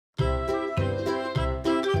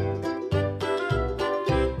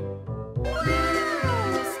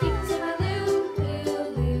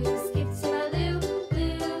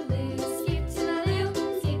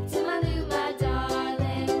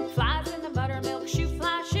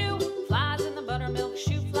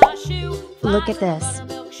Look at this.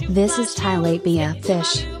 This is tilapia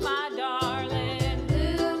fish.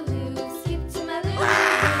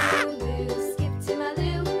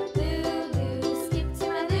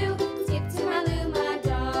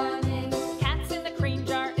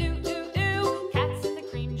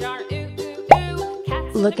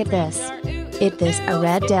 Look at this. It is a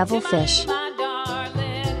red devilfish.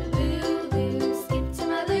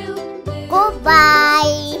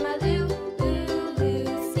 Goodbye.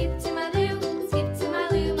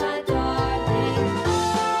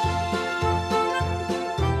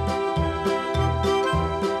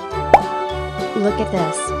 Look at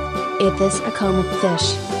this. It is a comb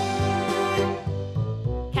fish.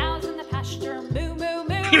 Cows in the pasture, moo moo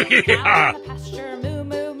moo. Cows in the pasture, moo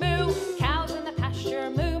moo moo. Cows in the pasture,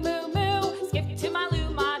 moo moo moo. Skip to my loo,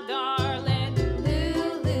 my darling.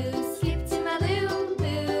 Loo loo, skip to my loo,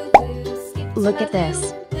 loo loo, skip to Look my at this.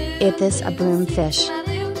 loo, loo, It is a broomfish. skip to my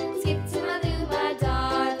loo, skip to my loo, my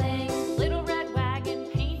darling. Little red wagon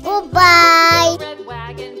painted Goodbye. blue. Little red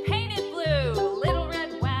wagon painted blue. Little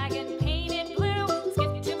red wagon painted blue.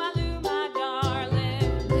 Skip to my loo, my darling.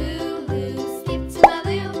 Loo loo, skip to my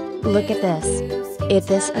loo. Look at this. It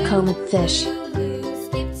is a comb fish.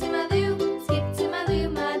 Skip to my loo,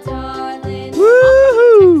 my darling.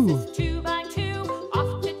 Woohoo! 2 by 2,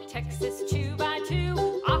 off to Texas 2 by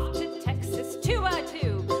 2, off to Texas 2 by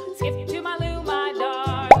 2. Skip to my loo, my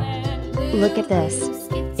darling. Look at this.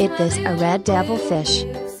 It is a red devilfish.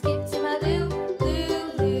 Skip to my loo,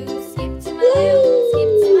 loo, loo. Skip to my loo,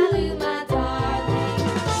 skip to my loo, my darling.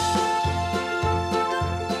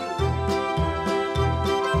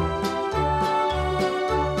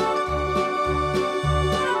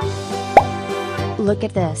 Look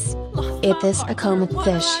at this. It is a comb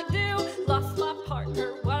fish. Lost my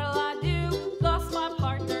partner, what'll I do? Lost my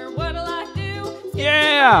partner, what'll I do?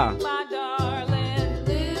 Yeah! My darling.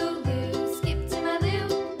 Loo loo, skip to my loo,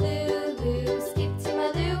 loo loo, skip to my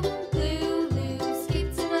loo, loo loo, skip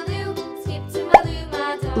to my loo, skip to my loo,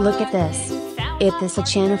 my darling. Look at this. Found It my is a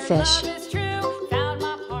channel partner, fish. love is true. Found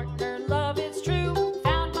my partner, love is true.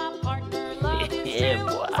 Found my partner, love is Yeah, true.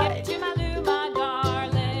 boy. Skip to my loo, my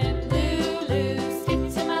darling. Loo loo, skip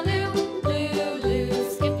to my loo, loo loo,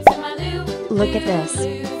 skip to my loo. Look at this.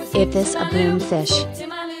 It is a broomfish. Skip to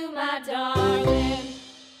my loo, my darling.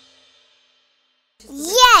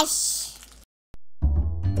 Yes.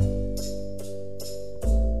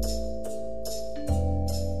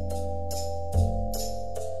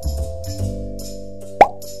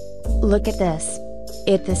 Look at this.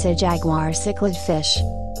 It is a jaguar cichlid fish.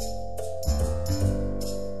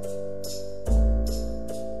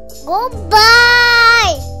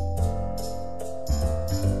 Goodbye.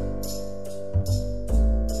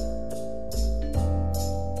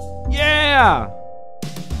 Yeah!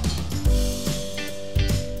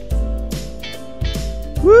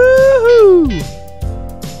 Woohoo!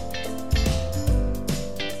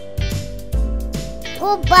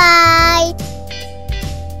 Goodbye.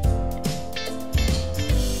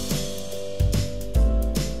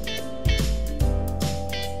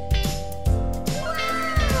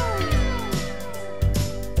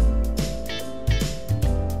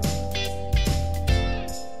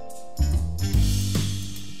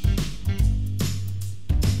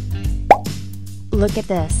 Look at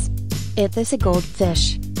this. It is a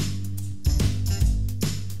goldfish.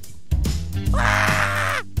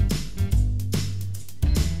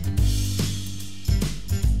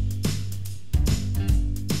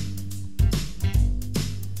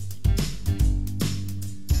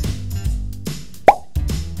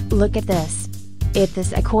 Look at this. It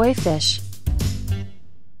is a koi fish.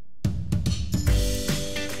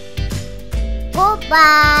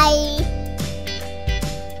 Goodbye.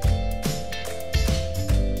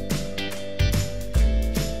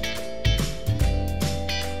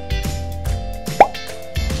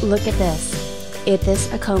 Look at this. It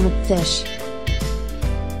is a comb fish.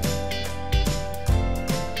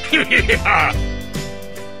 Yeah!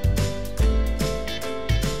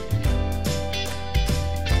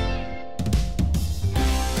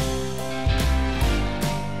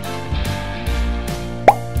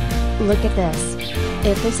 Look at this.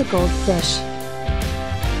 It is a goldfish.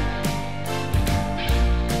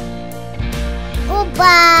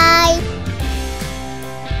 Goodbye.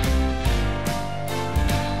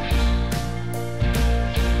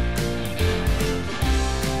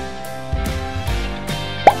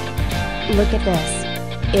 Look at this.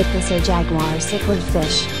 It is a jaguar cichlid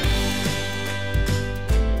fish.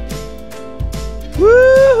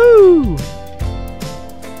 Woohoo!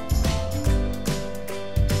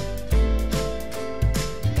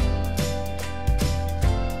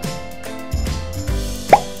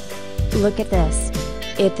 Look at this.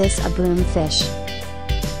 Is this a broomfish?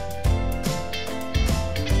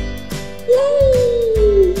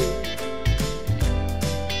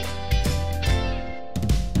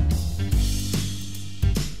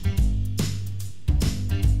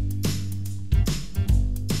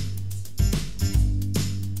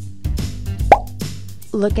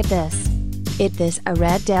 Look at this. Is this a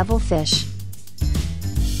red devilfish?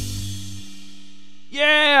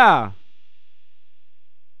 Yeah!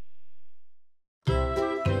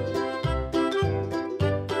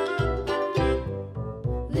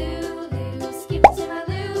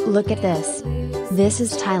 Look at this. This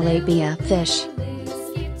is tilapia fish.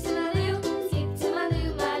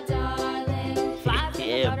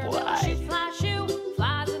 Yeah, boy.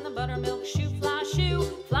 Flies in the buttermilk shoe, fly shoe.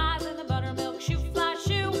 Flies in the buttermilk shoe, fly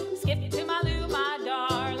shoe. Skip to my Lou, my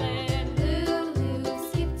darling.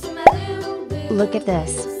 Skip to my Lou. Look at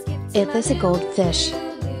this. Is this a goldfish?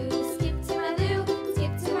 Skip to my Lou,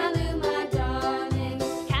 my darling.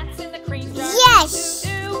 Cats in the cream jar. Yes. Ooh,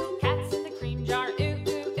 ooh. Cats in the cream jar. Ooh,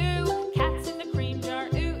 ooh, ooh. Cats in the cream jar.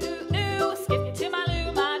 Ooh, ooh, ooh. Skip to my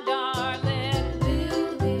Lou, my darling.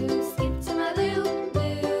 Skip to my Lou.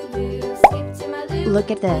 Skip to my Lou. Look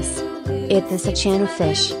at this. Is this a channel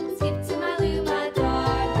fish? Skip to my Lou, my darling.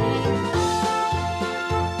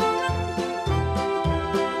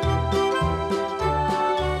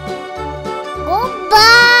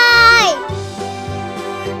 Goodbye.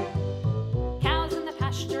 Cows in the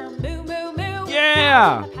pasture, moo moo moo.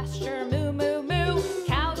 Yeah! Cows in the pasture, moo moo moo.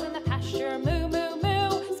 Cows in the pasture, moo moo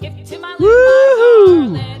moo. Skip to my Lou,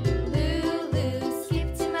 my darling. Lou,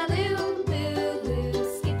 skip to my Lou,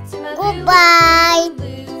 skip to my Lou. Goodbye.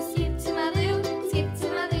 Skip to my Lou,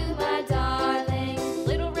 my darling.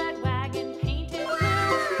 Little red wagon painted blue.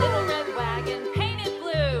 Little red wagon painted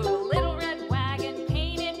blue. Little red wagon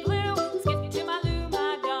painted blue. Skip to my Lou,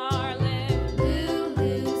 my darling.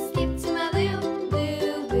 Lou, skip to my Lou,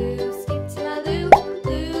 skip to my Lou.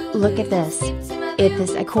 Look at this. Is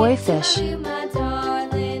this a koi fish? My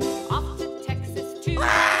darling. Off to Texas 2 by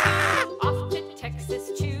 2. Off to Texas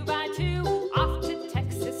 2 by 2. Off to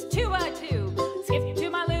Texas 2 by 2. Skip to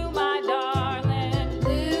my Lou, my darling.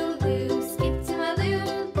 Lou, skip to my Lou,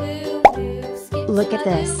 skip to Look my at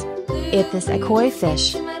this. Lou. Is this a koi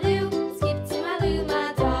fish? Skip to my Lou, skip to my Lou,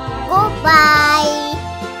 my darling. Goodbye.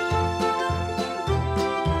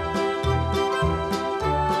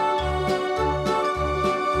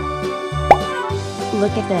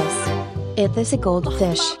 Look at this. Is this a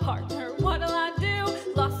goldfish? Lost my partner, what'll I do?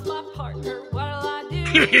 Lost my partner, what'll I do?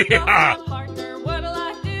 Lost my partner, what'll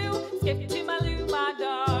I do? Skip to my Lou, my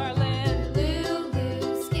darling.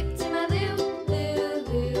 Lou, skip to my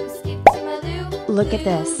Lou, skip to my Lou. Look at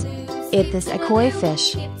this. Is this a koi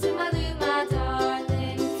fish? Skip to my Lou, my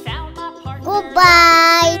darling. Found my partner.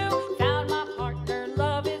 Goodbye. Found my partner,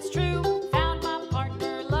 love is true. Found my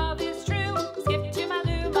partner, love is true. Skip to my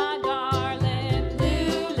Lou, my darling.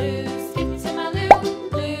 Lou, skip to my Lou.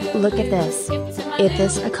 Look at this. Is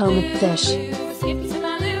this a comb of fish? Skip to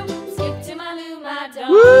my Lou, skip to my Lou, my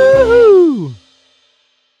darling. Woohoo!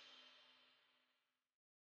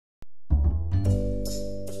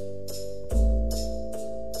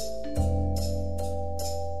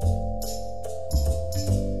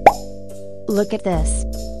 Look at this.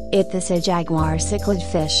 Is this a jaguar cichlid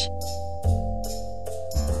fish?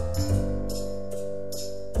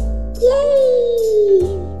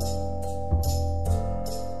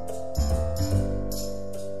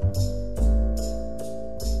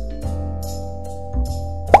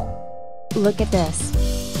 Look at this.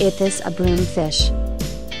 Is this a broomfish?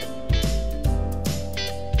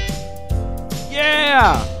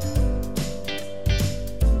 Yeah!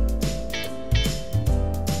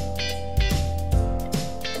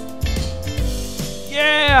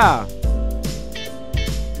 Yeah!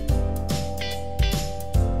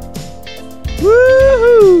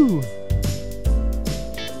 Woohoo!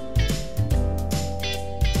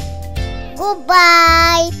 Goodbye.